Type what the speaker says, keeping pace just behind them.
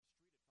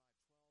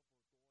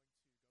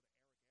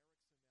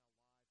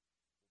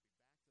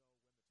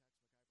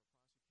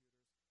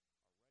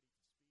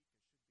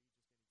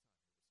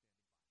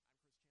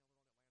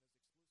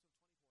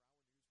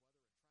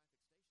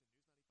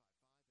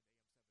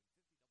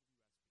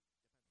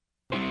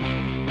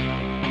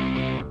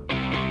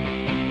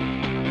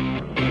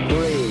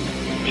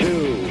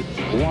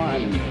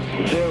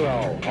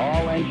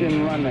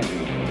Ignition running.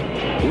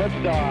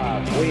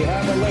 Liftoff. We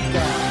have a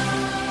liftoff.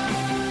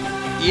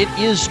 It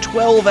is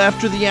 12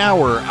 after the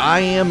hour.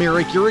 I am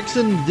Eric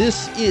Erickson.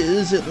 This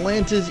is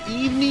Atlanta's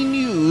Evening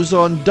News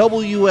on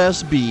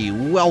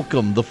WSB.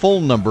 Welcome. The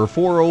phone number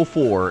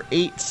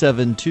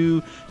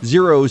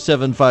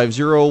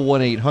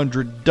 404-872-0750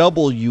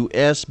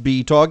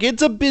 1-800-WSB Talk.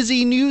 It's a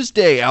busy news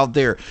day out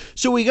there.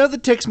 So we got the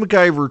Tex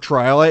McIver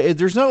trial.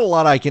 There's not a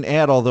lot I can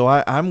add, although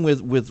I'm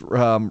with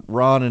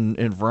Ron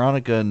and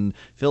Veronica and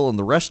Phil and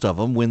the rest of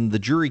them when the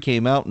jury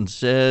came out and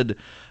said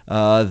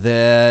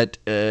that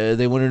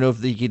they want to know if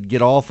they could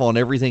get off on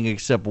everything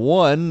except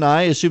one.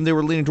 I assumed they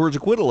were leaning towards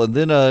acquittal, and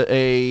then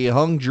a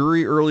hung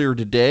jury earlier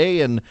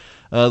today, and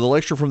the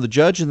lecture from the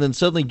judge, and then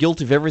suddenly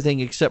guilty of everything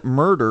except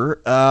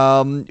murder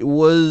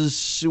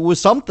was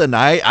something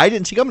I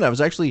didn't see coming. I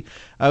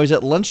was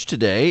at lunch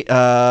today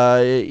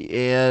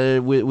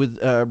and with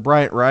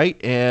Bryant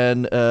Wright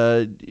and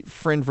a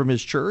friend from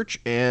his church,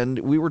 and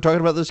we were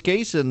talking about this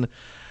case and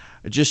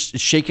just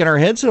shaking our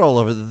heads at all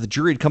over that the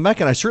jury had come back,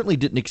 and I certainly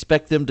didn't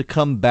expect them to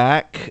come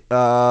back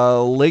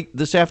late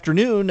this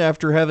afternoon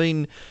after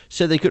having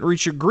said they couldn't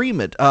reach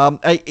agreement.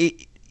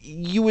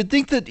 You would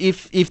think that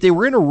if they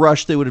were in a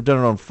rush, they would have done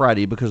it on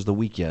Friday because of the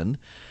weekend.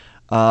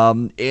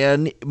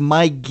 And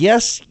my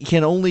guess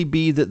can only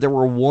be that there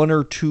were one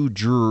or two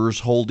jurors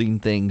holding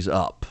things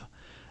up.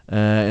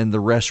 And the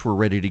rest were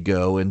ready to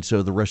go, and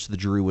so the rest of the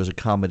jury was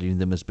accommodating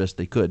them as best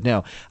they could.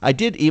 Now,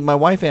 my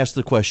wife asked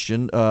the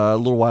question a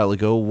little while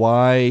ago,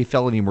 why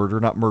felony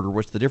murder, not murder?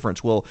 What's the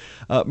difference? Well,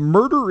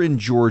 murder in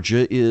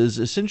Georgia is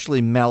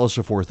essentially malice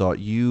aforethought.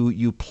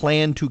 You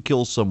plan to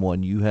kill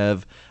someone. You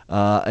have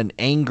an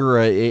anger,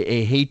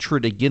 a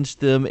hatred against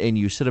them, and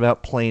you set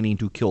about planning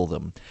to kill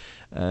them.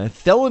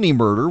 Felony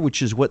murder,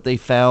 which is what they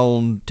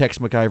found Tex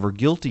McIver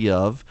guilty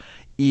of,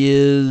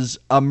 is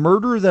a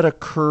murder that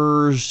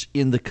occurs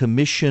in the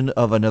commission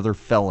of another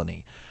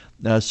felony.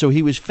 So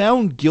he was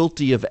found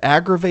guilty of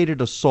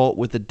aggravated assault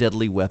with a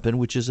deadly weapon,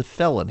 which is a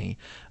felony.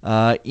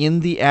 In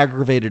the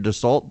aggravated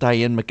assault,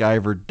 Diane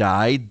McIver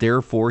died.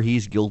 Therefore,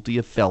 he's guilty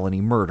of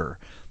felony murder,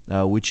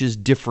 which is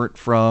different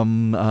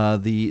from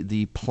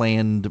the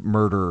planned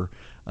murder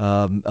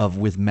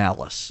with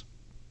malice.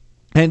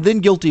 And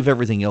then guilty of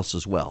everything else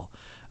as well.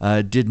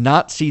 Did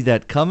not see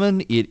that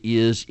coming. It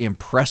is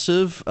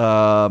impressive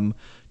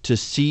to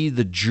see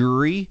the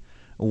jury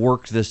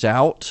work this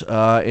out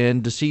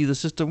and to see the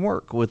system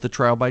work with the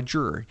trial by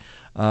jury.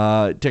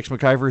 Tex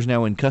McIver is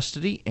now in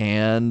custody,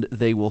 and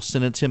they will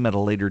sentence him at a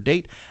later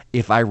date.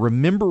 If I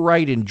remember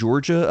right, in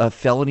Georgia, a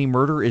felony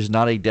murder is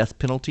not a death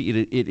penalty.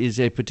 It is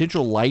a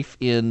potential life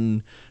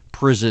in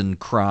prison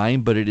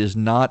crime, but it is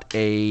not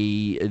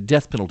a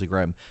death penalty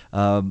crime.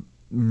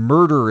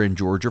 Murder in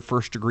Georgia,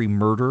 first-degree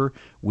murder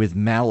with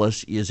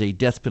malice, is a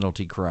death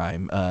penalty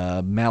crime.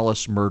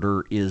 Malice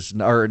murder is,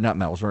 or not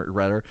malice murder,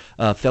 rather,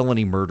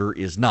 felony murder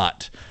is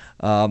not.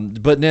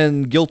 But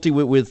then guilty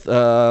with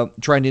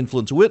trying to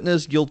influence a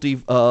witness,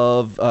 guilty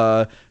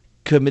of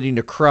committing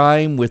a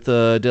crime with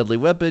a deadly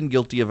weapon,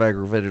 guilty of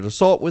aggravated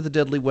assault with a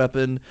deadly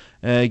weapon,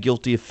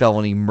 guilty of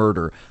felony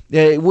murder.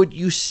 What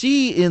you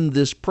see in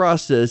this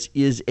process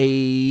is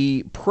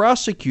a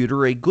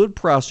prosecutor, a good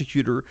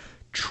prosecutor,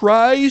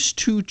 tries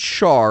to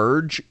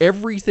charge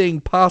everything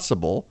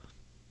possible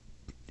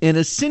and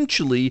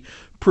essentially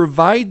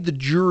provide the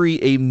jury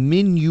a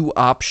menu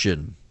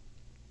option.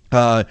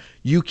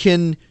 You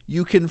can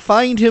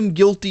find him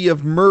guilty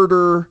of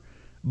murder,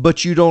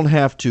 but you don't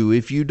have to.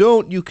 If you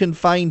don't, you can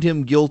find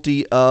him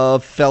guilty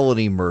of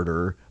felony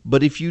murder.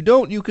 But if you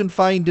don't, you can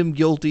find him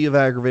guilty of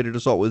aggravated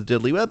assault with a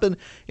deadly weapon,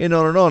 and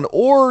on and on.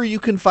 Or you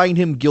can find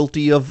him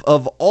guilty of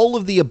all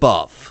of the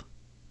above.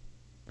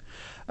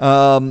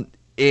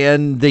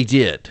 And they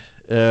did,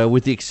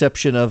 with the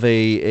exception of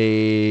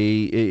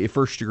a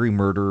first-degree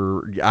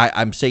murder.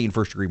 I'm saying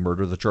first-degree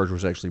murder. The charge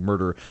was actually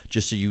murder,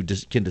 just so you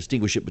can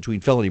distinguish it between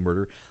felony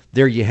murder.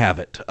 There you have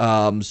it.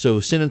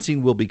 So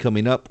sentencing will be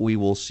coming up. We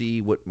will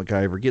see what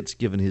McIver gets,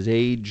 given his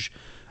age.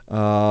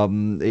 A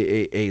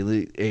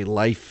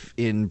life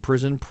in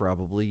prison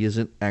probably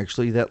isn't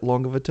actually that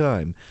long of a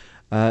time.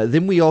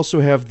 Then we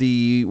also have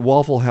the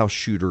Waffle House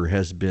shooter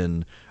has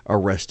been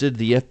arrested.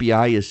 The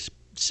FBI is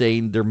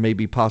saying there may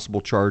be possible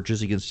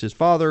charges against his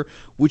father,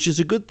 which is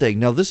a good thing.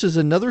 Now, this is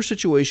another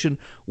situation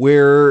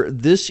where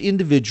this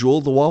individual,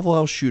 the Waffle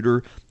House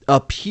shooter,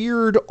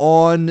 appeared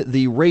on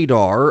the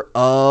radar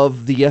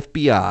of the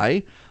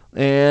FBI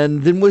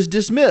and then was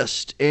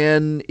dismissed.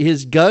 And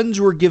his guns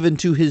were given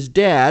to his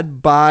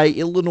dad by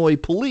Illinois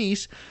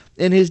police,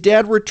 and his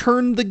dad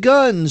returned the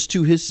guns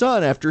to his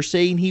son after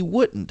saying he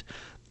wouldn't.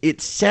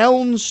 It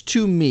sounds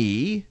to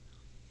me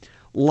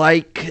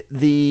like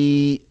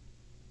the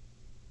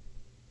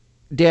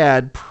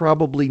dad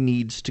probably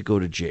needs to go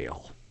to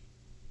jail.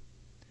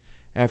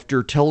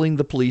 After telling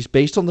the police,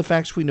 based on the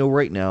facts we know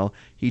right now,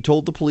 he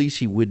told the police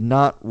he would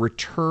not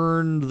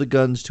return the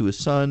guns to his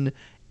son,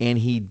 and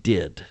he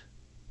did.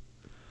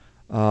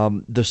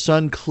 The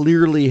son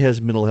clearly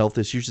has mental health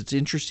issues. It's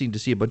interesting to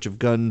see a bunch of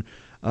gun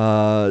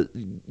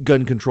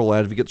control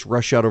advocates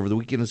rush out over the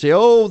weekend and say,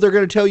 oh, they're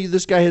going to tell you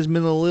this guy has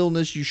mental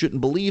illness. You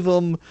shouldn't believe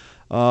him.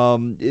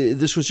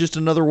 This was just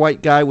another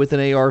white guy with an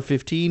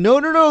AR-15.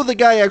 No. The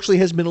guy actually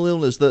has mental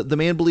illness. The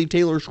man believed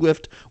Taylor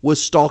Swift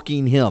was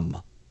stalking him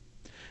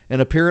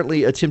and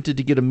apparently attempted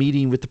to get a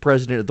meeting with the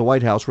president at the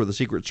White House where the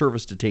Secret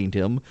Service detained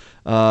him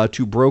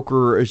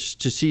to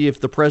see if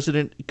the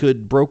president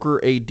could broker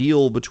a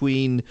deal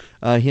between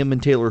him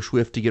and Taylor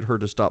Swift to get her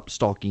to stop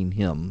stalking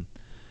him.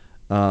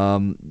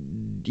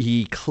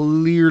 He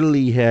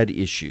clearly had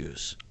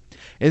issues.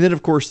 And then,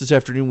 of course, this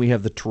afternoon we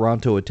have the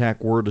Toronto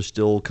attack. Word is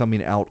still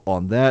coming out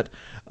on that.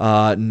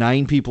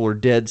 9 people are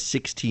dead,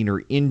 16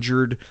 are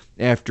injured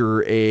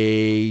after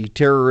a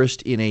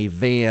terrorist in a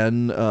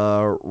van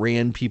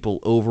ran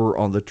people over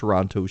on the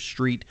Toronto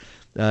street.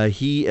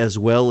 He, as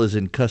well, is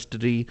in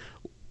custody,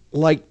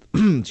 like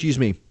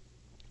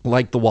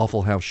the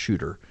Waffle House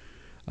shooter.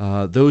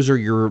 Those are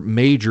your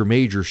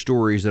major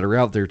stories that are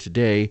out there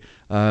today.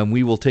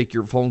 We will take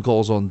your phone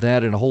calls on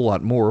that and a whole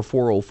lot more.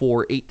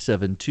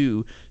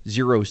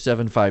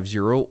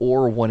 404-872-0750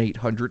 or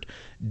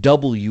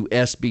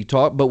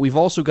 1-800-WSB-TALK. But we've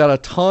also got a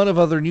ton of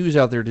other news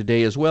out there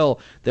today as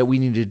well that we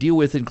need to deal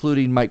with,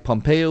 including Mike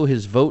Pompeo,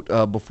 his vote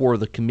before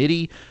the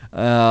committee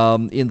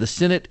in the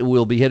Senate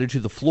will be headed to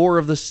the floor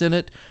of the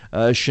Senate.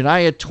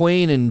 Shania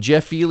Twain and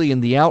Jeff Ely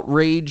and the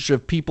outrage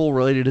of people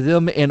related to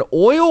them, and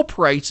oil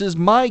prices.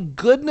 My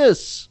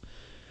goodness.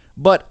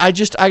 But I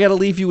got to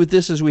leave you with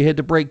this as we head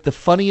to break. The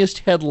funniest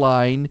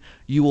headline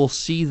you will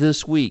see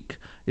this week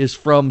is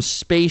from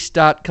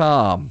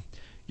space.com.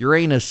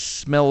 Uranus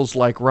smells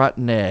like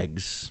rotten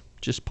eggs.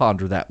 Just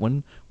ponder that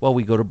one while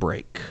we go to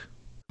break.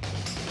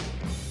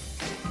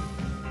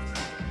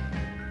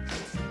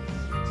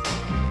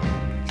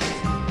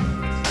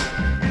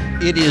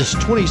 It is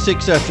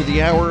 26 after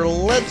the hour.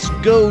 Let's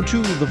go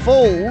to the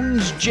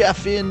phones.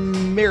 Jeff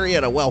in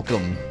Marietta,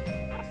 welcome.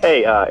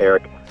 Hey,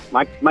 Eric.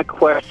 My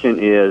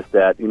question is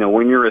that,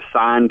 when you're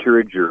assigned to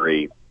a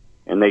jury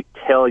and they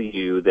tell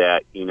you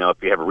that, if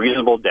you have a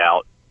reasonable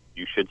doubt,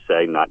 you should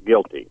say not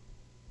guilty.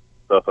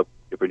 So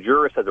if a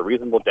juror says a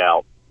reasonable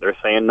doubt, they're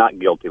saying not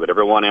guilty, but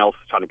everyone else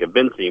is trying to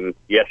convince him,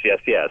 yes.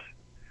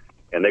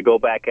 And they go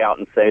back out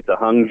and say it's a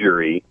hung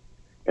jury,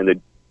 and the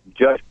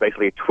judge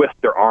basically twists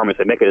their arm and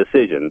say, make a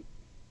decision.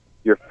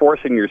 You're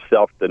forcing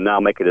yourself to now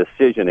make a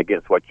decision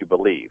against what you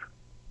believe.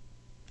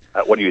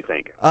 What do you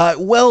think?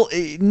 Well,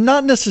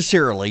 not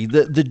necessarily.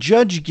 The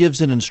judge gives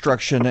an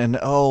instruction, and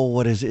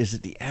what is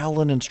it? The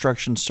Allen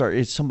instruction?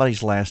 Sorry, it's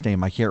somebody's last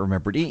name. I can't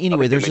remember.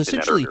 Anyway, there's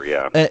essentially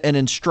an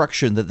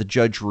instruction that the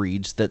judge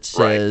reads that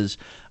says,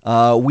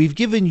 we've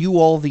given you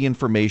all the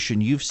information.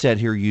 You've sat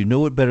here. You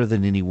know it better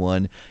than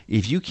anyone.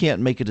 If you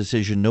can't make a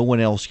decision, no one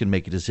else can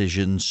make a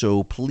decision.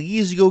 So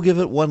please go give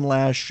it one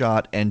last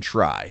shot and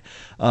try.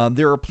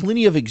 There are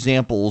plenty of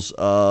examples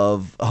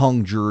of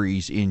hung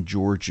juries in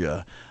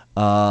Georgia.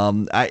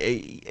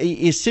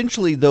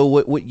 Essentially, though,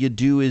 what you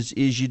do is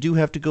you do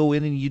have to go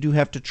in and you do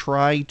have to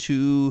try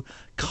to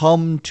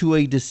come to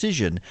a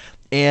decision.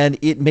 And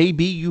it may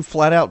be you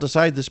flat out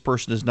decide this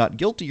person is not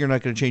guilty. You're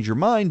not going to change your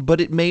mind.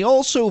 But it may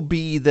also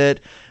be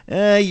that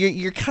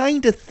you're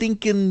kind of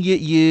thinking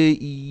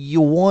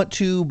you want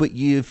to, but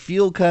you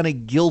feel kind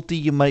of guilty.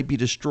 You might be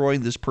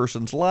destroying this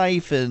person's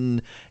life,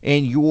 and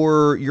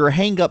your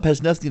hang-up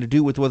has nothing to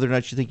do with whether or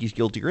not you think he's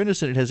guilty or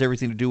innocent. It has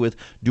everything to do with,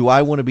 do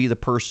I want to be the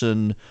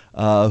person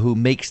who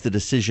makes the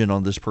decision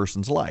on this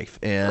person's life?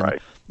 And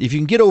if you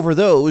can get over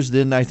those,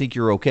 then I think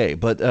you're okay.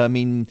 But, I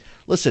mean,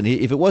 listen,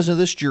 if it wasn't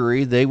this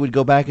jury, they would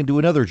go back and do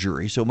another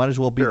jury, so it might as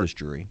well be this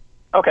jury.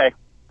 Okay.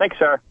 Thanks,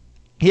 sir.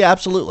 Yeah,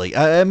 absolutely.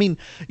 I mean,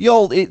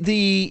 y'all,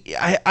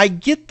 I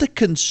get the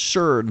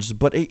concerns,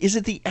 but is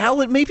it the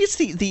Allen? Maybe it's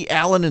the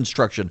Allen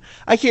instruction.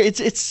 I can't.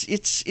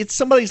 It's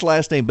somebody's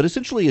last name, but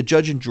essentially, a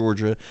judge in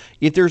Georgia,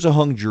 if there's a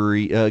hung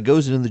jury,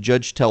 goes in and the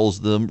judge tells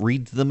them,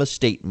 reads them a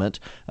statement,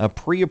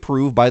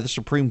 pre-approved by the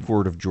Supreme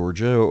Court of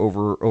Georgia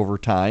over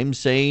time,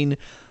 saying,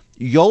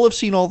 y'all have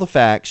seen all the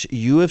facts.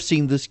 You have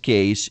seen this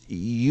case.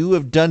 You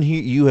have been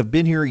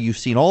here. You've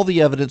seen all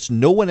the evidence.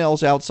 No one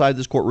else outside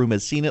this courtroom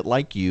has seen it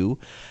like you.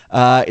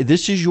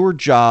 This is your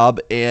job,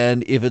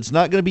 and if it's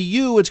not going to be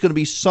you, it's going to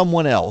be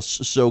someone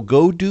else. So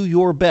go do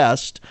your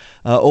best.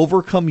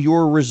 Overcome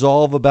your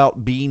resolve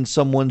about being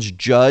someone's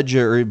judge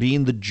or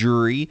being the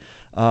jury.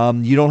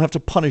 You don't have to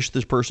punish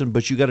this person,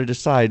 but you got to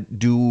decide,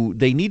 do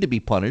they need to be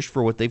punished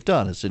for what they've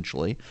done,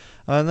 essentially.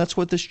 And that's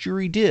what this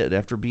jury did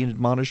after being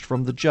admonished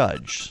from the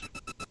judge.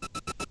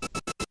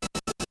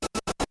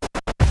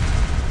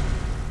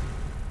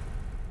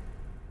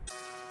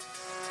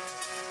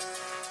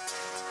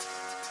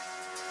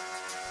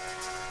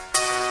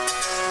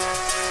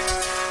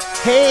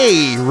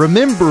 Hey,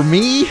 remember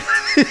me?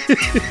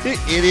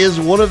 It is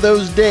one of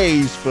those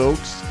days,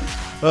 folks.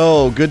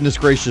 Oh, goodness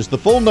gracious. The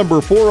phone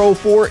number,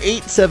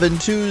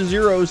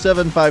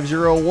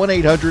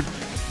 404-872-0750,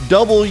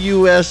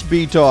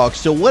 1-800-WSB-TALK.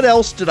 So what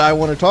else did I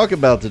want to talk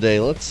about today?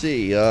 Let's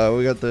see.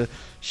 We got the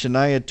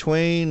Shania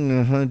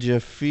Twain,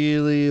 Jeff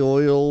Feely,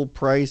 oil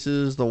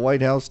prices, the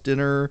White House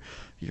dinner,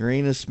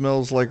 Uranus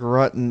smells like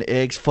rotten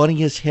eggs.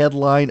 Funniest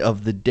headline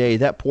of the day.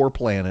 That poor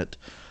planet.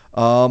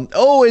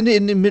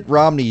 And Mitt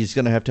Romney is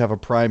going to have a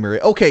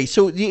primary. Okay,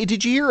 so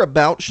did you hear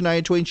about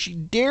Shania Twain? She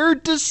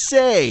dared to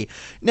say,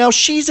 now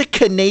she's a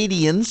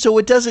Canadian, so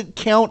it doesn't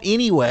count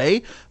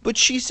anyway, but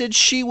she said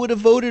she would have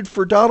voted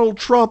for Donald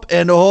Trump,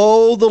 and the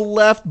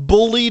left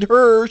bullied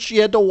her. She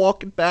had to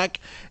walk it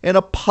back and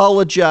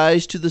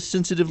apologize to the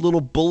sensitive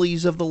little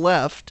bullies of the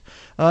left.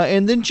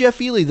 And then Jeff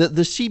Ely,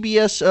 the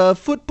CBS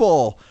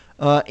football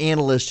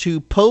analyst who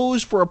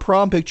posed for a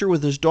prom picture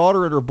with his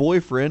daughter and her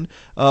boyfriend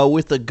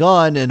with a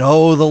gun, and the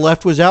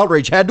left was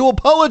outraged. Had to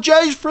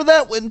apologize for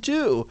that one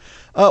too.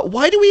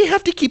 Why do we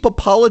have to keep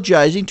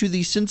apologizing to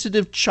these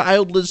sensitive,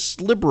 childless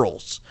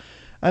liberals?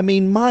 I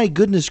mean, my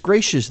goodness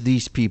gracious,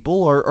 these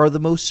people are the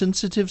most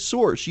sensitive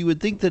source. You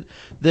would think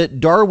that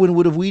Darwin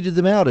would have weeded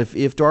them out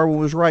if Darwin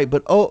was right.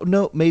 But,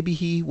 no, maybe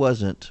he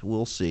wasn't.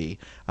 We'll see.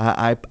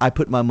 I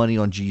put my money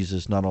on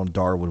Jesus, not on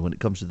Darwin when it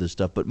comes to this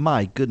stuff. But,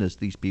 my goodness,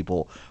 these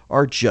people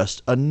are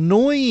just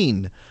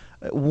annoying.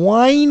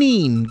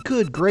 Whining.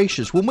 Good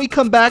gracious. When we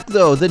come back,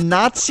 though, the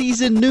Nazis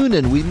in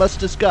Noonan we must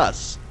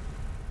discuss.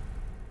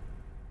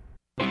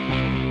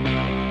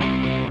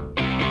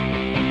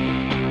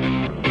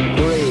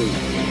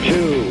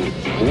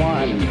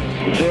 1,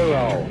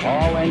 0.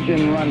 All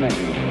engine running.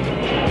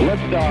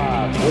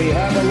 Liftoff. We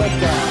have a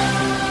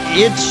liftoff.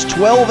 It's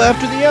 12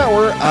 after the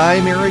hour.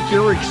 I'm Eric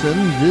Erickson.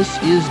 This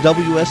is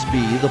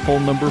WSB. The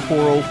phone number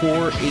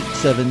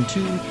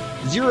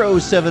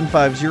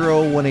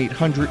 404-872-0750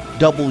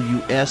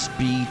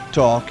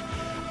 1-800-WSB-TALK.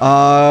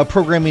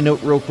 Programming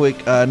note real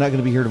quick. Not going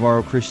to be here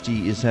tomorrow.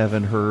 Christy is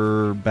having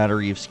her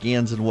battery of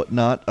scans and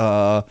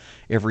whatnot.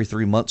 Every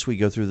 3 months we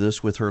go through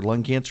this with her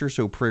lung cancer,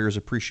 so prayers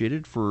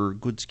appreciated for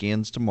good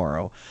scans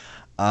tomorrow.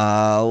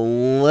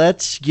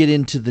 Let's get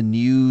into the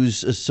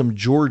news, some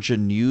Georgia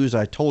news.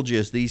 I told you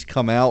as these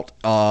come out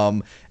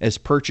as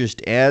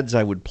purchased ads,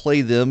 I would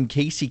play them.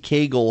 Casey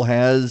Cagle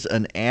has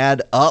an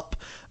ad up,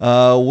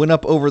 went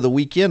up over the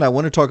weekend. I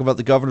want to talk about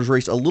the governor's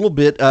race a little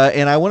bit,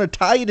 and I want to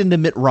tie it into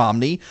Mitt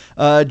Romney.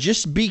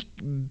 Just be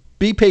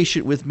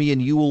patient with me and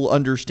you will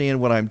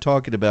understand what I'm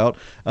talking about.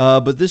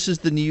 But this is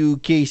the new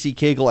Casey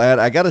Cagle ad.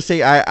 I got to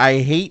say,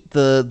 I hate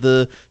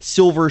the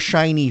silver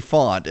shiny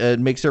font.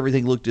 It makes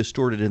everything look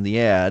distorted in the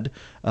ad.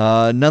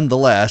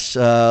 Nonetheless,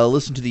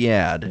 listen to the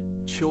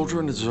ad.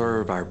 Children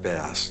deserve our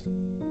best.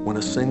 When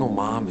a single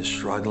mom is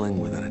struggling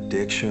with an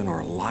addiction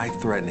or a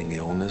life-threatening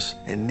illness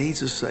and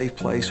needs a safe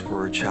place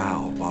for her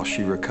child while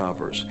she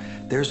recovers,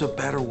 there's a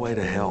better way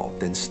to help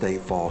than state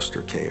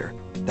foster care.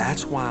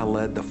 That's why I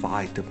led the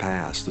fight to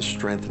pass the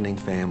Strengthening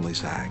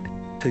Families Act,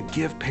 to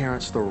give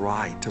parents the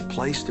right to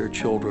place their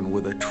children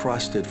with a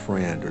trusted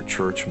friend or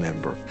church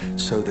member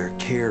so they're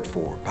cared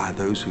for by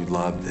those who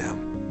love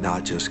them,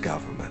 not just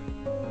government.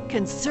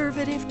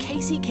 Conservative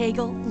Casey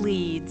Cagle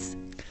leads.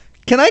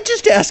 Can I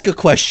just ask a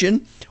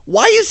question?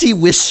 Why is he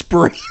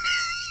whispering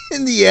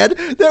in the ad?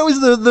 That was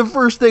the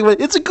first thing.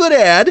 It's a good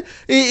ad.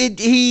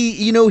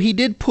 He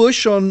did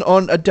push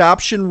on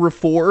adoption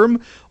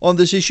reform on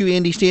this issue.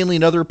 Andy Stanley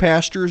and other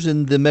pastors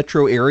in the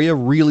metro area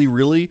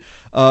really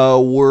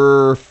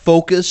were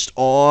focused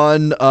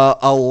on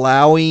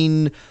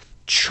allowing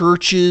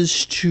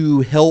churches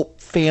to help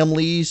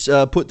families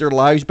put their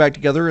lives back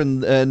together,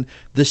 and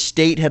the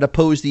state had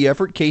opposed the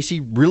effort. Casey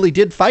really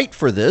did fight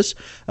for this.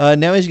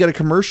 Now he's got a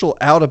commercial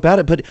out about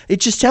it, but it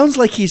just sounds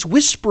like he's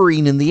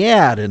whispering in the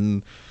ad,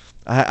 and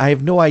I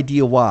have no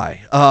idea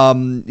why.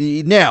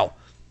 Now,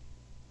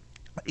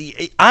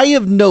 I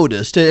have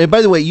noticed, and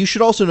by the way, you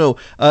should also know,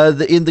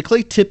 in the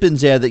Clay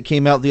Tippins ad that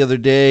came out the other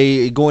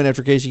day, going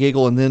after Casey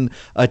Cagle and then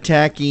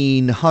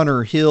attacking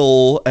Hunter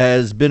Hill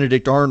as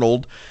Benedict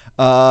Arnold,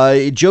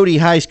 Congressman Jody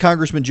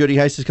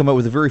Hice has come out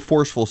with a very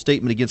forceful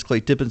statement against Clay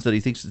Tippins that he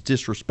thinks it's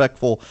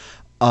disrespectful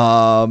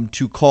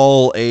to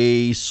call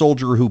a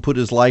soldier who put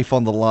his life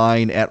on the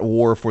line at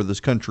war for this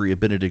country a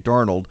Benedict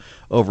Arnold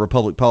over a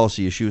public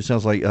policy issue. It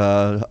sounds like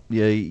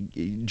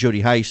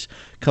Jody Hice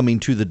coming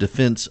to the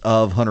defense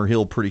of Hunter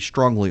Hill pretty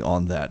strongly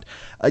on that.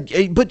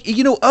 But,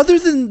 other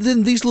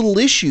than these little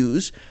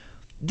issues,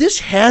 this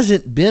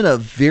hasn't been a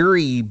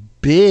very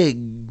big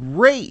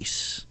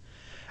race.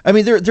 I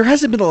mean, there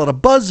hasn't been a lot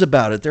of buzz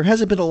about it. There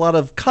hasn't been a lot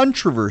of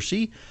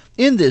controversy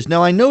in this.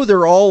 Now, I know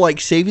they're all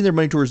saving their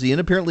money towards the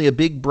end. Apparently, a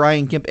big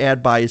Brian Kemp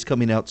ad buy is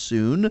coming out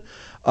soon,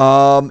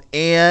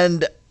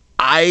 and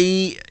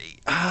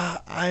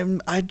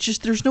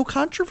there's no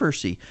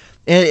controversy.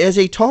 As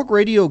a talk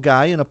radio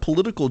guy and a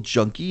political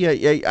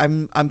junkie,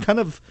 I'm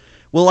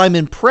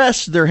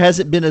impressed there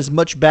hasn't been as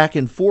much back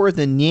and forth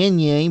and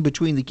yang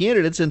between the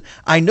candidates, and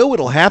I know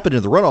it'll happen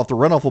in the runoff. The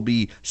runoff will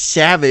be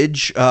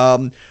savage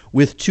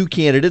with two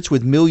candidates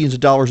with millions of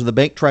dollars in the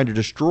bank trying to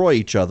destroy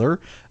each other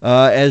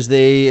as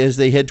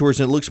they head towards,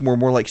 and it looks more and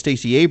more like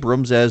Stacey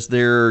Abrams as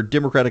their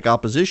Democratic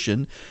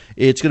opposition.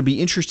 It's going to be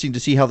interesting to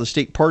see how the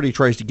state party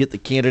tries to get the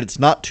candidates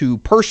not to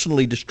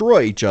personally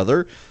destroy each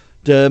other,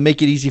 to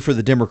make it easy for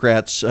the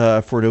Democrats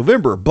for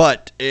November.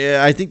 But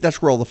I think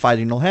that's where all the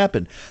fighting will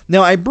happen.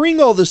 Now, I bring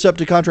all this up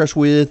to contrast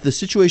with the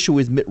situation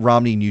with Mitt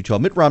Romney in Utah.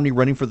 Mitt Romney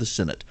running for the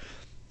Senate.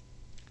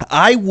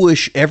 I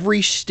wish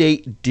every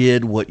state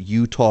did what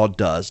Utah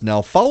does.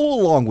 Now, follow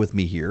along with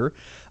me here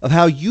of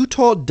how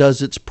Utah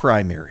does its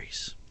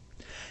primaries.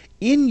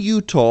 In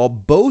Utah,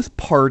 both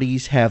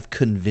parties have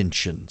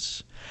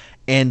conventions,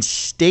 and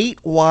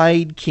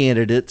statewide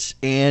candidates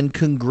and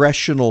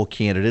congressional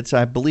candidates,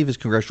 I believe it's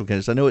congressional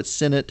candidates, I know it's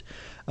Senate,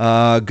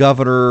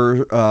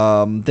 governor,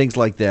 things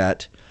like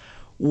that.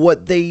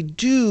 What they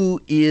do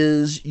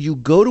is you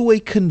go to a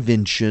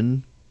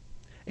convention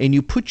and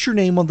you put your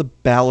name on the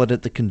ballot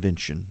at the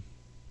convention.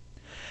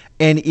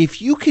 And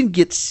if you can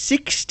get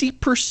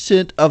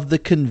 60% of the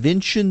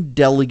convention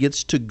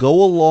delegates to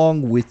go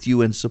along with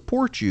you and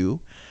support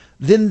you,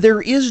 then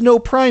there is no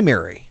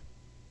primary.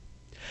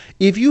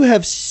 If you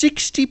have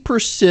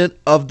 60%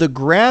 of the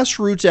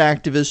grassroots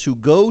activists who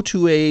go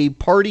to a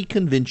party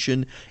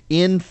convention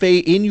in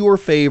your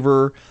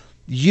favor,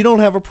 you don't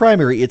have a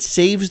primary. It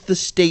saves the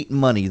state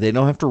money. They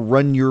don't have to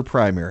run your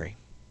primary.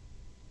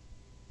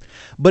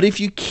 But if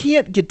you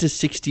can't get to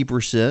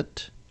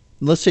 60%,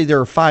 let's say there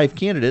are 5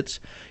 candidates,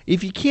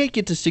 if you can't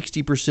get to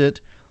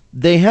 60%,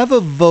 they have a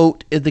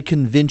vote at the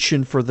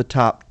convention for the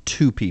top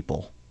 2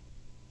 people.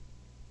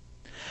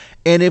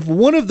 And if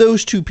one of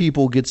those 2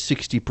 people gets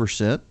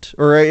 60%,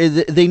 or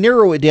they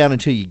narrow it down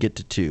until you get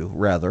to 2,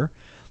 rather,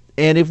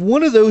 and if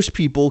one of those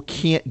people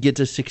can't get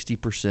to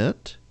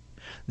 60%,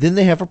 then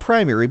they have a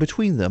primary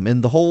between them,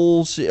 and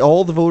all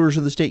the voters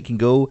in the state can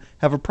go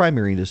have a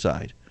primary and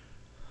decide.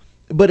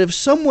 But if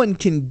someone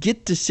can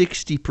get to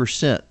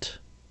 60%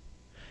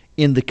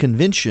 in the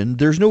convention,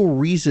 there's no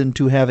reason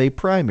to have a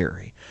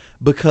primary,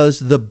 because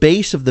the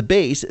base of the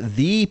base,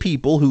 the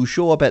people who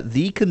show up at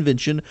the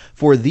convention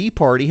for the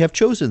party, have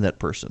chosen that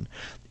person.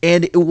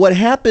 And what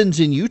happens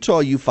in Utah,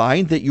 you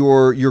find that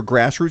your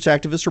grassroots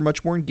activists are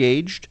much more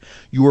engaged.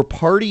 Your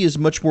party is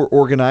much more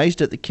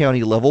organized at the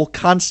county level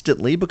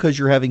constantly because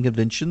you're having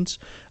conventions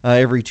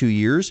every 2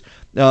 years.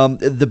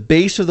 The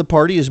base of the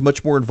party is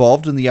much more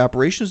involved in the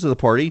operations of the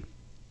party.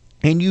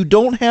 And you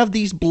don't have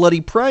these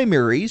bloody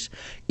primaries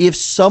if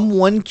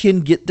someone can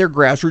get their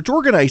grassroots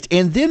organized.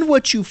 And then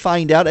what you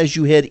find out as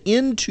you head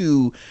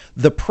into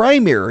the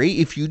primary,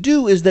 if you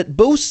do, is that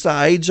both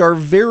sides are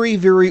very,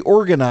 very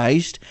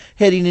organized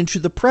heading into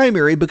the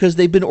primary because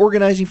they've been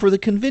organizing for the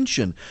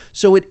convention.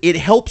 So it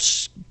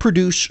helps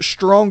produce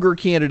stronger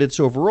candidates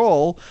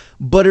overall,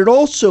 but it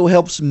also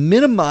helps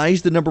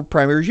minimize the number of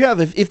primaries you have.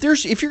 If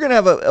you're going to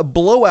have a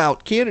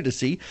blowout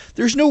candidacy,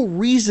 there's no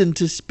reason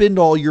to spend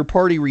all your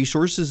party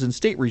resources and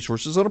state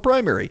resources on a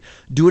primary.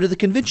 Do it at the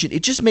convention.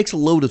 It just makes a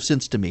load of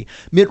sense to me.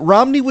 Mitt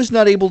Romney was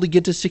not able to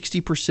get to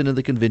 60% of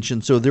the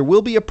convention, so there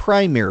will be a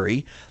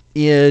primary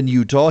in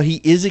Utah. He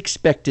is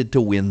expected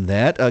to win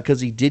that because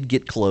he did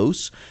get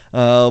close,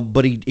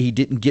 but he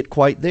didn't get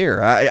quite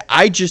there.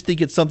 I just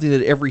think it's something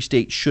that every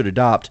state should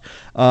adopt.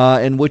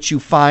 And what you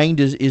find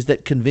is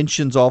that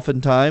conventions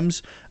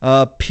oftentimes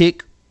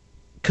pick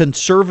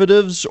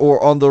conservatives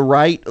or on the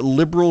right,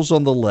 liberals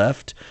on the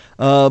left,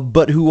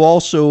 but who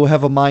also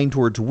have a mind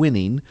towards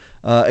winning.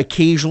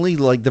 Occasionally,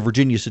 like the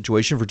Virginia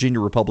situation, Virginia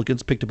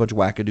Republicans picked a bunch of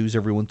wackadoos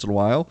every once in a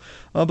while.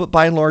 But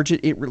by and large,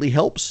 it really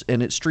helps,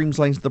 and it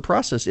streamlines the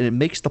process, and it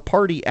makes the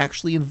party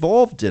actually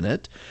involved in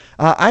it.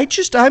 I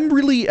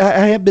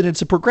have been,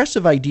 it's a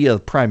progressive idea,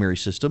 primary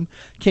system.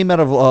 Came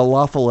out of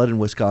La Follette in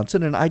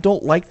Wisconsin, and I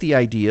don't like the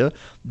idea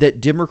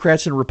that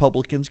Democrats and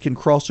Republicans can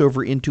cross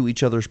over into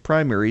each other's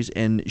primaries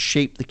and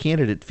shape the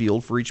candidate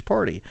field for each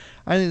party.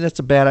 I think that's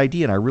a bad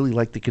idea, and I really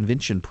like the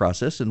convention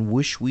process and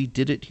wish we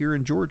did it here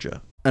in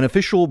Georgia. An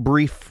official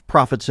brief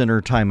Profit Center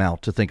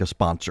timeout to thank a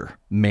sponsor,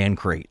 Man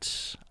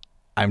Crates.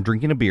 I'm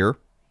drinking a beer,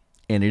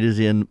 and it is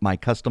in my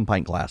custom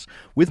pint glass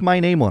with my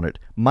name on it,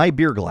 my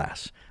beer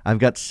glass. I've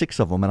got 6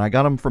 of them, and I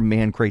got them from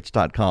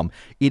mancrates.com.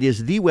 It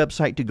is the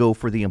website to go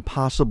for the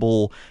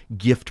impossible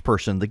gift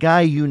person, the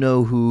guy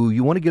who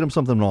you want to get him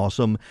something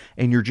awesome,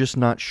 and you're just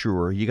not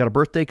sure. You got a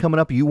birthday coming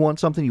up, you want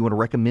something, you want to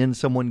recommend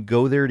someone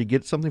go there to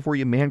get something for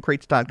you,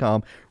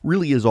 mancrates.com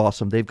really is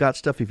awesome. They've got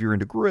stuff if you're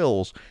into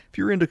grills, if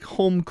you're into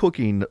home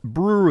cooking,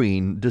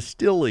 brewing,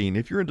 distilling,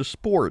 if you're into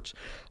sports,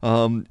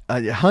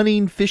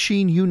 hunting,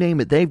 fishing, you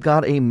name it. They've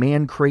got a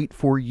Man Crate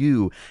for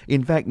you.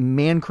 In fact,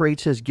 Man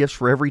Crates has gifts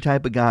for every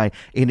type of guy,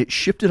 and it's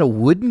shipped in a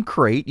wooden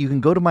crate. You can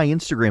go to my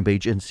Instagram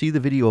page and see the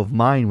video of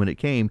mine when it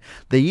came.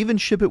 They even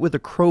ship it with a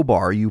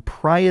crowbar. You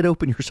pry it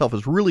open yourself.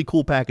 It's really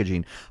cool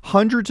packaging.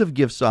 Hundreds of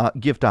gift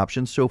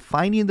options. So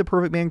finding the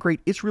perfect Man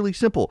Crate, it's really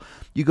simple.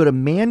 You go to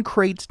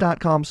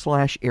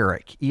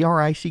mancrates.com/Eric,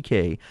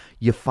 ERICK.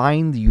 You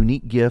find the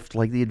unique gift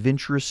like the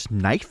adventurous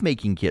knife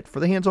making kit for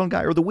the hands-on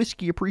guy or the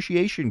whiskey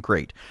appreciation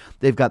crate.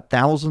 They've got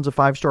thousands of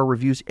 5-star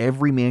reviews.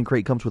 Every Man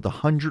Crate comes with a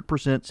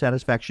 100%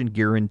 satisfaction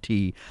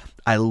guarantee.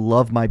 I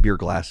love my beer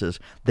glass. glasses.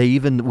 They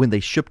even, when they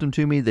shipped them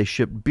to me, they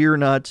shipped beer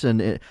nuts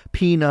and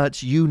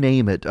peanuts, you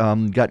name it.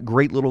 Got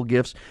great little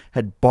gifts.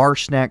 Had bar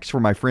snacks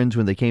for my friends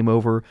when they came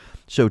over.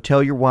 So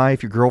tell your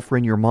wife, your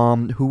girlfriend, your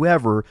mom,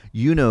 whoever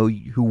you know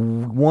you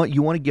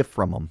want a gift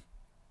from them,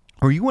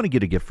 or you want to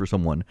get a gift for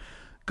someone.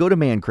 Go to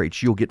Man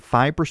Crates. You'll get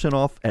 5%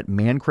 off at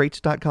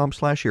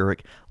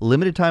mancrates.com/Eric.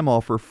 Limited time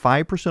offer,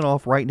 5%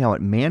 off right now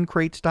at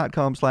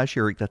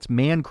mancrates.com/Eric. That's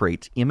Man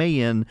Crates,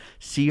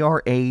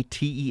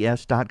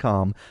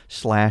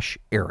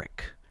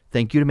 mancrates.com/Eric.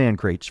 Thank you to Man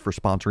Crates for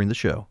sponsoring the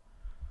show.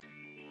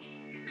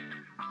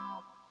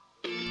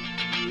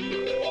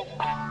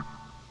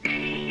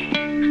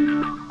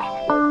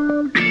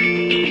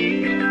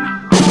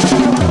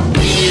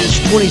 It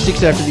is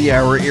 26 after the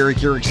hour.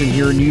 Eric Erickson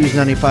here, News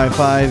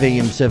 95.5,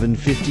 AM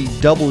 750,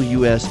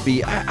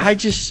 WSB. I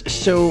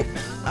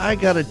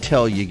gotta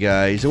tell you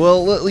guys.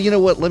 Well, you know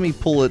what? Let me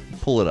pull it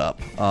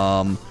up.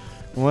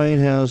 White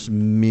House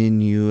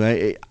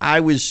menu. I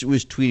was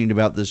tweeting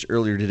about this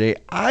earlier today.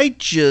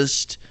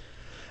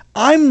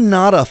 I'm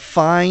not a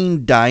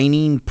fine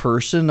dining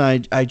person.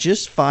 I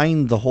just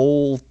find the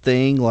whole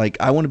thing, like,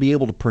 I want to be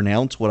able to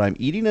pronounce what I'm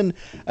eating, and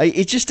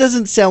it just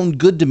doesn't sound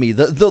good to me.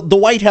 The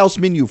White House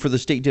menu for the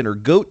state dinner: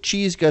 goat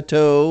cheese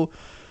gâteau,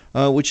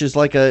 which is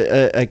like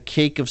a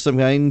cake of some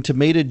kind,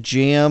 tomato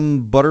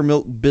jam,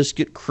 buttermilk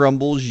biscuit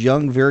crumbles,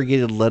 young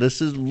variegated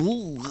lettuces.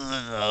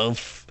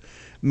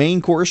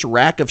 Main course: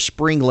 rack of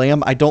spring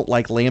lamb. I don't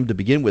like lamb to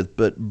begin with,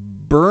 but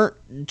burnt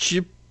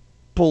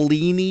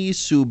Polini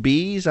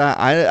Soubise.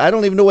 I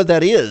don't even know what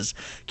that is.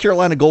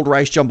 Carolina Gold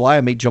Rice Jambalaya.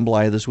 I made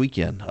jambalaya this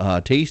weekend.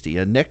 Tasty.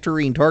 A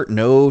nectarine tart.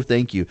 No,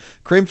 thank you.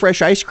 Creme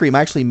fraiche ice cream.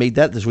 I actually made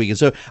that this weekend.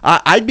 So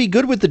I'd be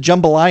good with the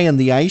jambalaya and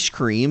the ice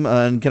cream.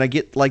 And can I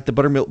get like the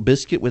buttermilk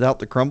biscuit without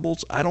the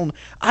crumbles? I'm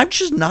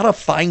just not a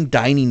fine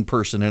dining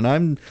person.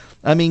 And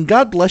I mean,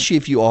 God bless you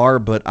if you are,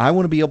 but I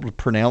want to be able to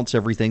pronounce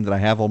everything that I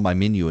have on my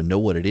menu and know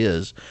what it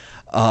is.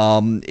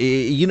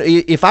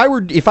 If I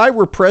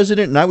were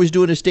president and I was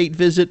doing a state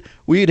visit,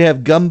 we'd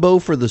have gumbo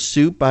for the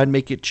soup. I'd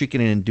make it chicken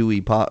and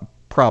andouille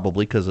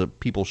probably because of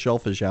people's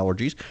shellfish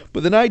allergies.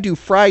 But then I'd do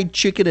fried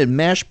chicken and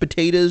mashed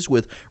potatoes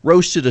with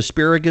roasted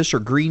asparagus or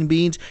green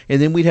beans, and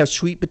then we'd have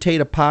sweet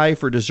potato pie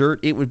for dessert.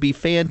 It would be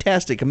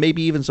fantastic, and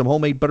maybe even some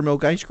homemade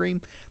buttermilk ice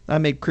cream. I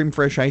made creme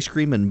fraiche ice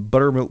cream and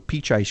buttermilk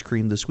peach ice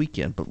cream this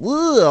weekend. But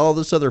all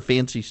this other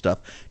fancy stuff,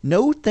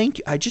 no thank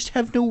you. I just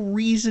have no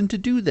reason to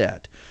do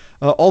that.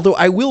 Although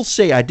I will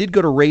say I did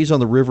go to Ray's on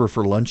the River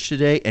for lunch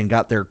today and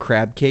got their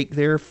crab cake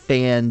there.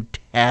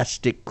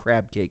 Fantastic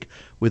crab cake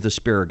with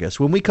asparagus.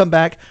 When we come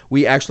back,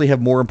 we actually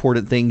have more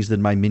important things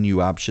than my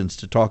menu options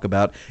to talk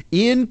about,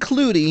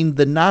 including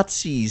the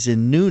Nazis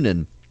in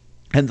Noonan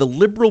and the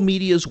liberal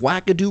media's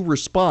wackadoo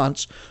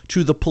response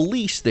to the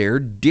police there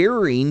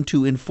daring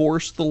to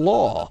enforce the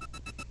law.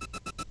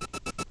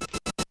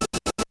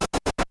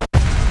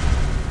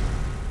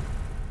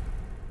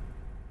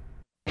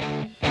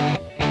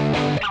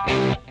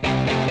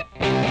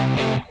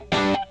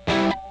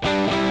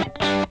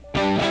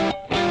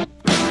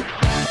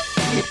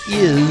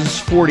 Is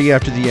 40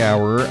 after the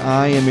hour.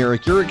 I am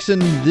Eric Erickson.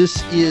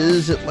 This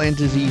is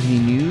Atlanta's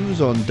Evening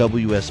News on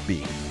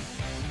WSB.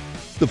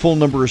 The phone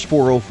number is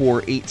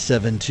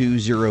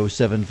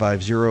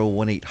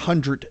 404-872-0750,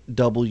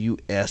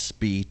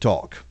 1-800-WSB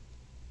Talk.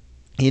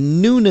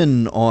 In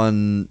Noonan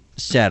on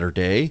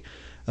Saturday,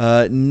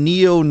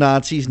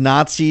 neo-Nazis,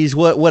 Nazis,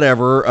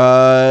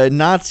 whatever,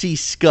 Nazi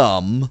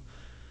scum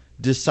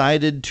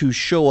decided to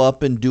show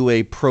up and do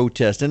a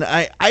protest. And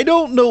I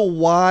don't know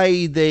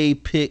why they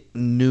picked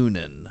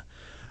Noonan.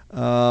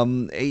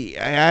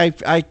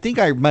 I think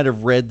I might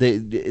have read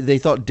that they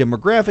thought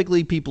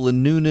demographically people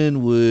in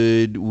Noonan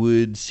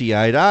would see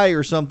eye to eye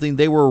or something.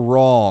 They were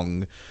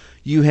wrong.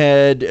 You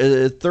had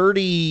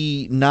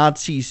 30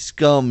 Nazi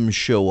scum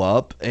show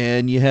up,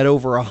 and you had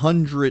over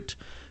 100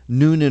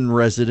 Noonan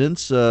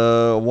residents,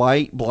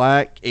 white,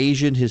 black,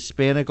 Asian,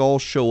 Hispanic, all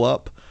show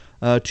up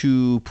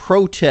to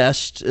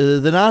protest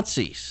the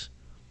Nazis.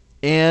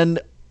 And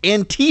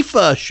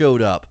Antifa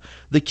showed up.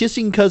 The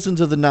kissing cousins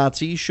of the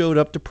Nazis showed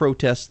up to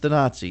protest the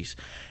Nazis.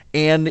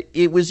 And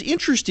it was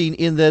interesting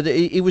in that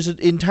it was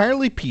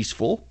entirely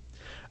peaceful.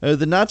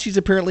 The Nazis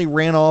apparently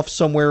ran off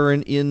somewhere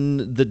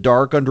in the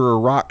dark under a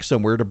rock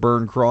somewhere to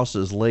burn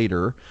crosses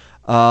later.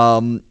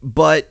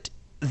 But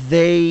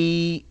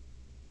they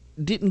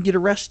didn't get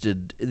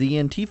arrested. The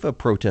Antifa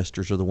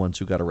protesters are the ones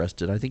who got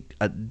arrested. I think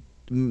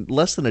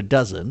less than a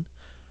dozen.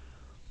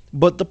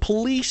 But the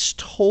police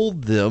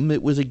told them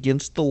it was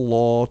against the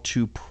law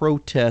to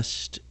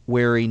protest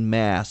wearing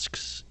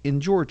masks in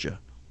Georgia.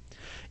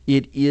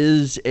 It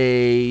is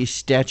a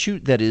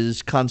statute that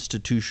is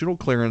constitutional.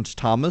 Clarence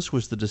Thomas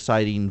was the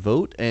deciding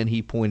vote, and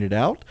he pointed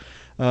out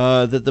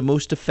that the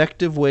most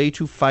effective way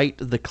to fight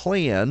the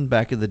Klan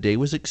back in the day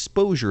was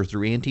exposure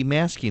through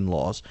anti-masking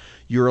laws.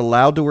 You're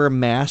allowed to wear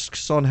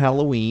masks on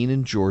Halloween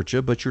in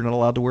Georgia, but you're not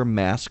allowed to wear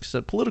masks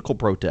at political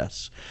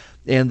protests.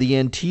 And the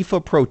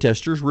Antifa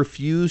protesters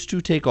refused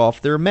to take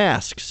off their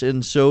masks,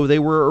 and so they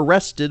were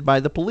arrested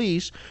by the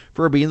police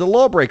for being the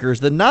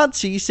lawbreakers. The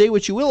Nazis, say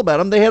what you will about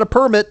them, they had a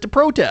permit to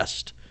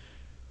protest.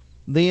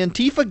 The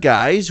Antifa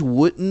guys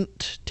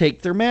wouldn't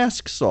take their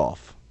masks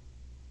off.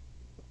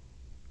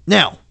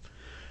 Now,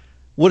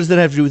 what does that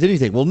have to do with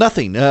anything? Well,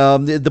 nothing.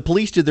 The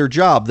police did their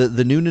job.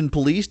 The Noonan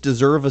police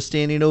deserve a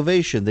standing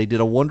ovation. They did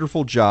a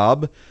wonderful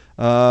job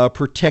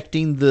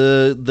protecting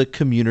the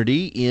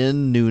community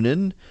in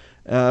Noonan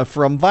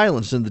from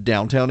violence in the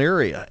downtown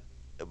area.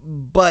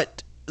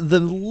 But the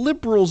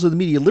liberals in the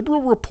media,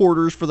 liberal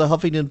reporters for the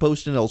Huffington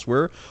Post and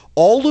elsewhere,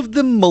 all of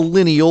them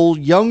millennial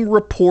young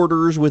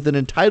reporters with an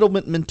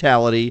entitlement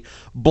mentality,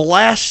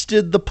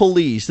 blasted the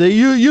police.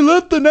 You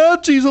let the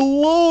Nazis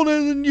alone,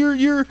 and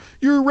you're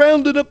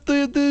rounding up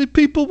the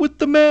people with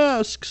the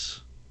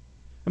masks.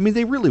 I mean,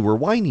 they really were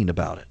whining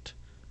about it,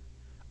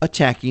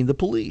 attacking the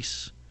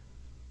police.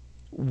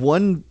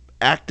 One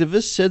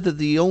activist said that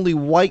the only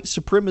white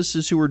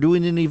supremacists who were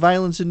doing any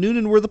violence in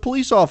Noonan were the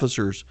police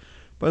officers.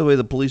 By the way,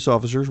 the police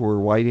officers were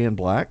white and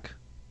black.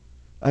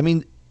 I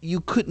mean,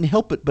 you couldn't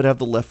help it but have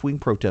the left-wing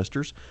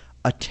protesters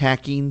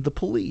attacking the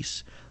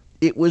police.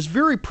 It was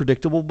very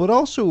predictable, but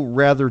also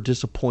rather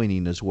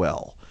disappointing as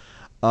well,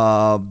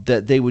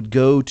 that they would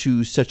go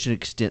to such an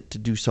extent to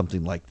do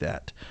something like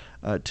that,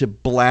 to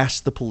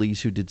blast the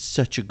police who did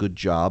such a good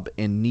job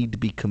and need to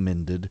be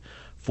commended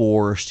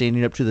for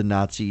standing up to the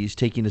Nazis,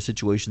 taking a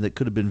situation that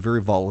could have been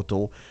very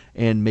volatile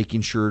and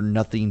making sure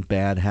nothing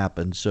bad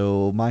happened.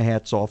 So my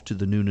hat's off to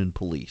the Noonan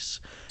police.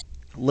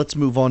 Let's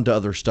move on to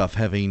other stuff,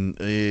 having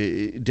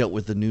dealt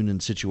with the Noonan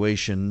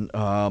situation.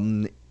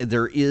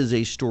 There is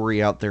a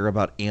story out there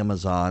about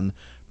Amazon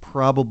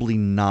probably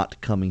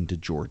not coming to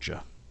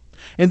Georgia.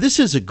 And this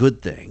is a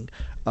good thing.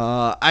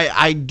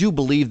 I do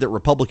believe that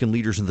Republican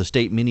leaders in the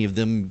state, many of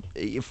them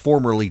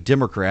formerly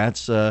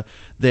Democrats,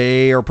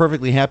 they are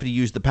perfectly happy to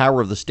use the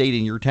power of the state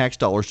and your tax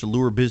dollars to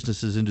lure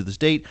businesses into the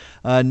state.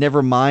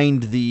 Never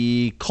mind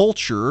the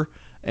culture,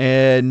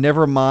 and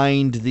never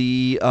mind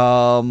the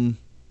I'm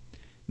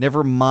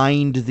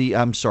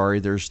sorry.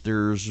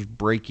 There's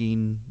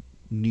breaking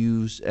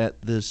news at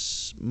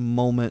this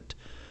moment.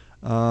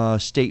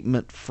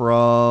 Statement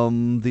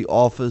from the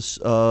office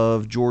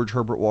of George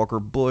Herbert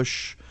Walker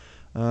Bush.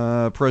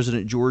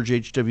 President George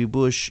H.W.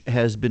 Bush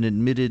has been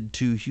admitted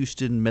to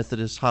Houston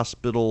Methodist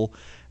Hospital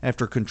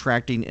after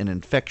contracting an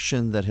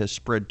infection that has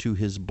spread to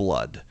his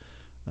blood.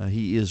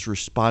 He is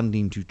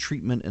responding to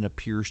treatment and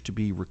appears to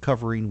be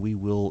recovering. We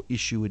will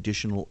issue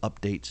additional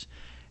updates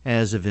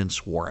as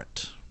events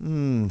warrant.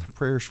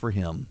 Prayers for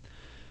him.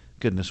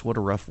 Goodness, what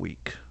a rough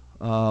week.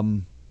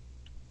 In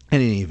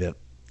any event,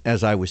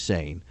 as I was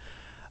saying,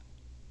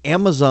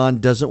 Amazon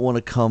doesn't want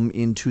to come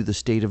into the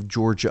state of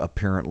Georgia,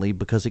 apparently,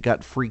 because it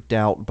got freaked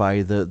out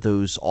by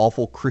those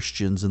awful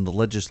Christians in the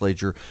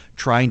legislature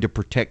trying to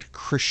protect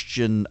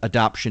Christian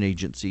adoption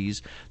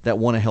agencies that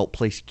want to help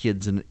place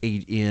kids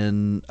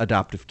in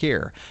adoptive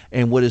care.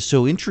 And what is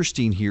so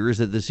interesting here is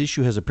that this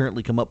issue has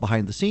apparently come up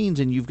behind the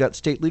scenes, and you've got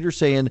state leaders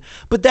saying,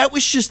 but that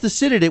was just the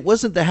Senate. It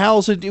wasn't the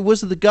House. It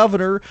wasn't the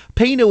governor.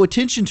 Pay no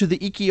attention to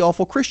the icky,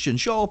 awful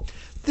Christians. Y'all,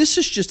 this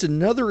is just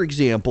another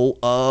example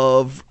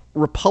of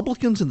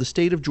Republicans in the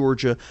state of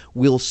Georgia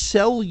will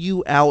sell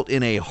you out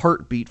in a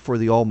heartbeat for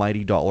the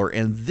almighty dollar,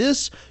 and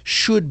this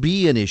should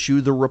be an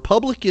issue. The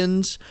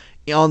Republicans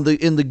in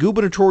the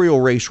gubernatorial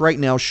race right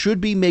now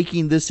should be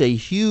making this a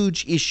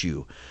huge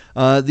issue.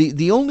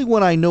 The only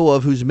one I know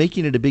of who's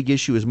making it a big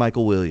issue is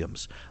Michael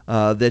Williams.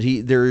 That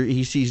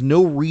he sees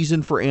no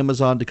reason for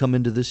Amazon to come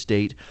into this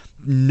state,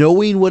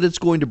 knowing what it's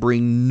going to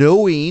bring,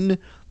 knowing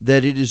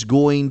that it is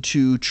going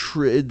to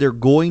they're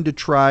going to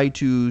try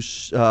to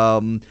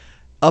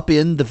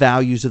upend the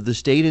values of the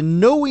state, and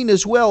knowing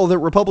as well that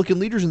Republican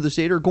leaders in the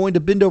state are going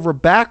to bend over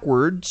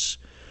backwards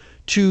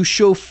to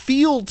show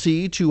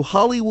fealty to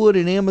Hollywood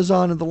and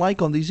Amazon and the like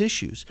on these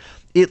issues.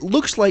 It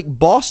looks like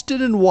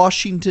Boston and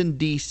Washington,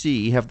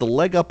 D.C. have the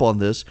leg up on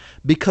this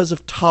because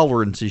of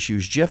tolerance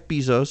issues. Jeff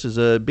Bezos is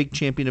a big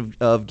champion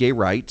of gay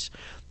rights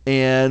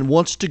and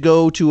wants to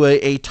go to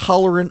a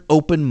tolerant,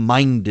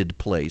 open-minded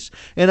place.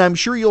 And I'm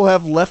sure you'll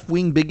have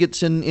left-wing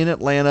bigots in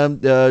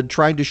Atlanta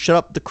trying to shut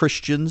up the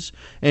Christians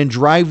and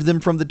drive them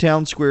from the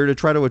town square to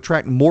try to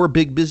attract more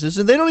big business.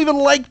 And they don't even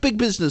like big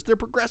business. They're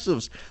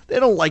progressives. They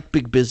don't like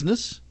big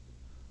business.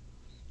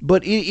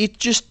 But it's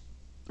just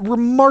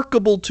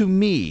remarkable to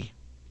me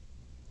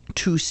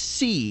to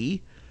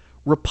see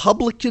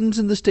Republicans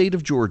in the state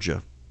of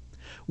Georgia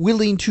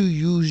willing to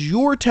use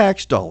your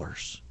tax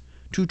dollars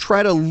to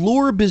try to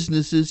lure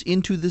businesses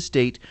into the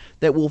state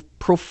that will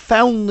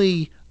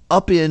profoundly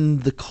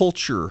upend the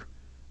culture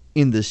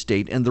in this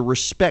state and the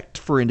respect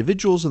for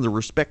individuals and the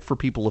respect for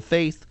people of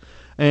faith.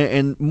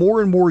 And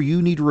more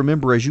you need to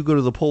remember as you go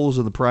to the polls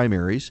and the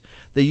primaries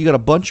that you got a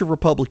bunch of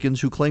Republicans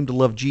who claim to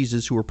love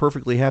Jesus who are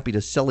perfectly happy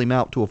to sell him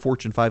out to a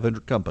Fortune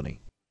 500 company.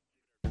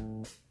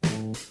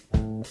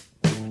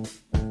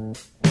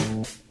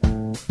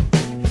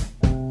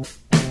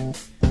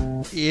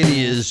 It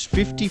is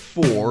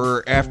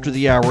 54 after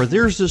the hour.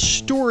 There's a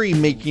story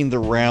making the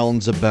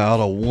rounds about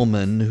a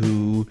woman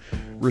who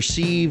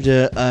received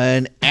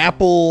an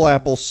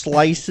apple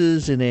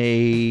slices in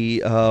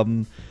a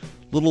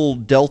little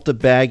Delta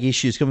baggie.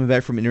 She was coming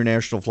back from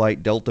international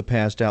flight. Delta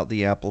passed out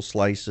the apple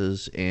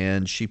slices,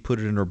 and she put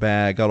it in her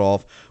bag, got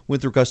off,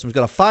 went through customs,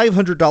 got a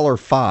 $500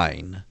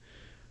 fine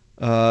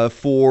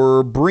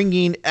for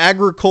bringing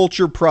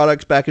agriculture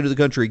products back into the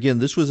country. Again,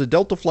 this was a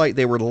Delta flight.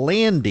 They were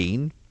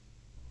landing,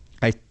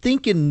 I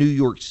think, in New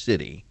York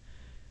City.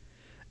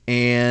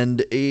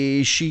 And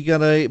she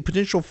got a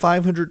potential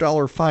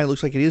 $500 fine.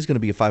 Looks like it is going to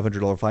be a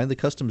 $500 fine the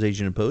customs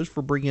agent imposed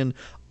for bringing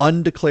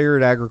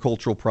undeclared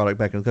agricultural product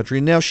back in the country.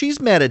 And now she's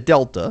mad at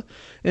Delta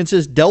and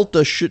says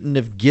Delta shouldn't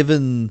have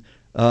given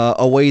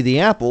away the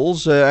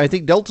apples. I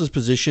think Delta's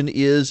position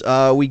is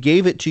we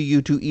gave it to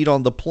you to eat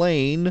on the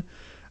plane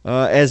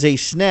as a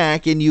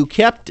snack, and you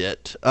kept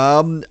it.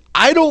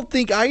 I don't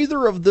think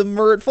either of them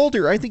are at fault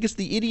here. I think it's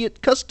the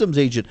idiot customs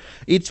agent.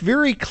 It's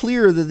very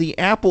clear that the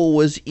apple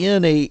was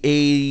in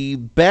a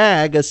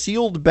bag, a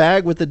sealed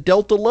bag with the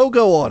Delta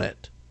logo on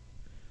it.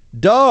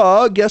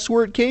 Duh, guess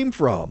where it came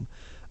from?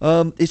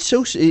 It's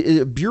so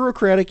a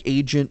bureaucratic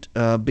agent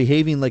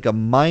behaving like a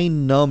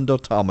mind-numbed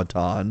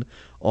automaton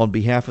on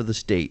behalf of the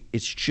state.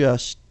 It's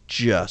just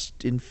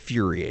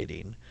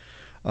infuriating.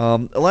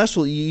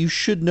 Lastly, you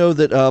should know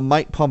that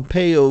Mike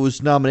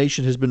Pompeo's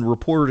nomination has been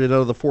reported out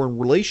of the Foreign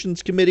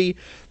Relations Committee.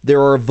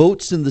 There are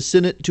votes in the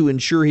Senate to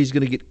ensure he's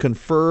going to get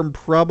confirmed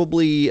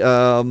probably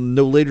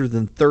no later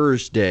than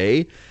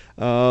Thursday.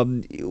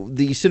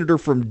 The senator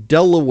from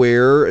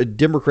Delaware, a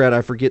Democrat,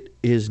 I forget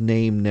his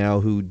name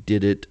now, who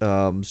did it,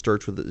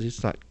 starts with,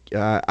 it's not,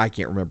 I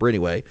can't remember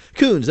anyway.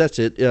 Coons, that's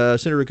it,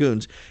 Senator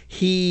Coons.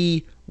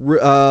 He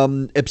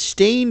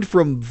abstained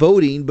from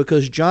voting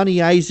because Johnny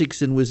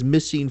Isakson was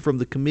missing from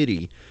the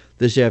committee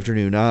this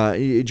afternoon.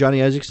 Johnny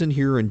Isakson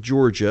here in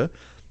Georgia.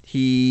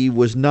 He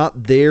was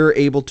not there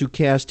able to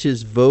cast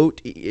his vote.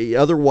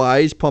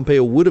 Otherwise,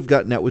 Pompeo would have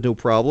gotten out with no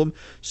problem.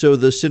 So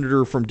the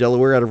senator from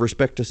Delaware, out of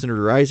respect to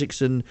Senator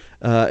Isakson,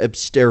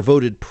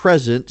 voted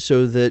present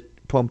so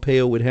that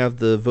Pompeo would have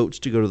the votes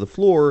to go to the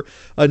floor.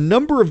 A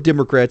number of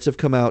Democrats have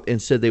come out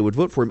and said they would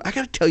vote for him. I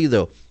got to tell you,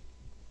 though,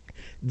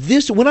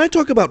 when I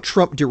talk about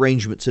Trump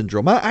derangement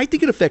syndrome, I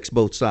think it affects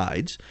both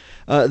sides.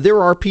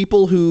 There are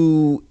people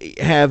who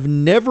have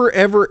never,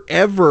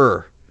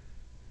 ever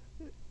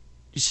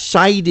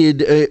cited,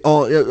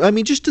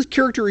 just the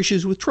character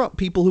issues with Trump.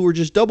 People who are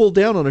just doubled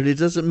down on it. It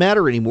doesn't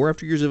matter anymore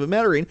after years of it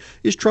mattering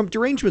is Trump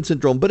derangement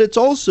syndrome. But it's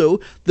also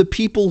the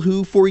people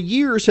who for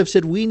years have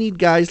said we need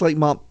guys like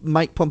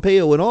Mike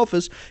Pompeo in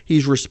office.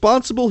 He's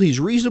responsible. He's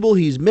reasonable.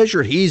 He's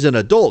measured. He's an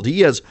adult. He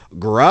has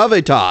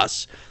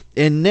gravitas.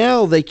 And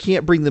now they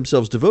can't bring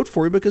themselves to vote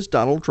for him because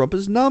Donald Trump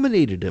has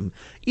nominated him.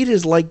 It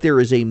is like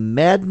there is a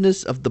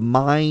madness of the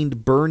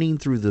mind burning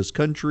through this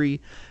country,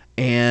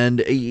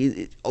 and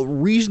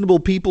reasonable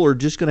people are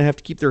just going to have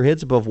to keep their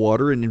heads above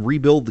water and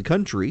rebuild the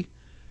country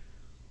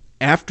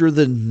after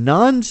the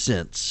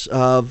nonsense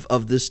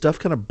of this stuff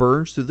kind of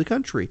burns through the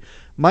country.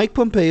 Mike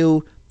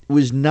Pompeo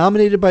was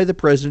nominated by the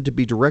president to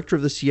be director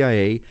of the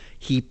CIA.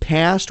 He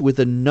passed with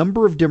a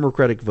number of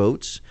Democratic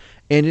votes.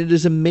 And it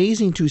is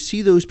amazing to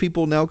see those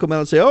people now come out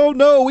and say, oh,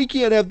 no, we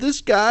can't have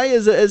this guy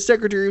as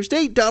Secretary of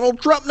State.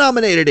 Donald Trump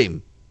nominated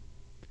him.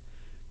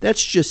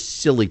 That's just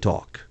silly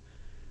talk.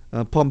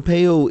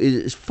 Pompeo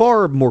is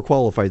far more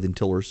qualified than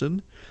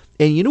Tillerson.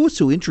 And you know what's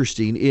so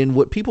interesting? In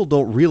what people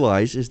don't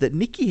realize is that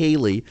Nikki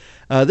Haley,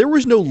 there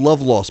was no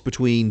love lost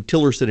between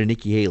Tillerson and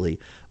Nikki Haley.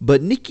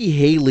 But Nikki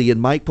Haley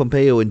and Mike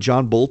Pompeo and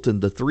John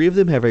Bolton, the three of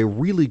them have a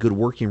really good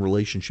working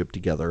relationship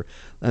together.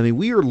 I mean,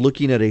 we are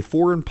looking at a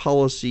foreign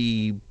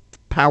policy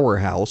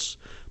powerhouse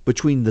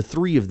between the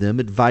three of them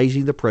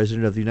advising the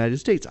president of the United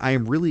States. I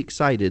am really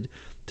excited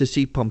to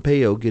see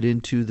Pompeo get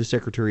into the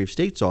Secretary of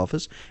State's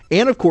office.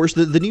 And, of course,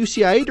 the new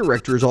CIA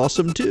director is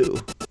awesome, too.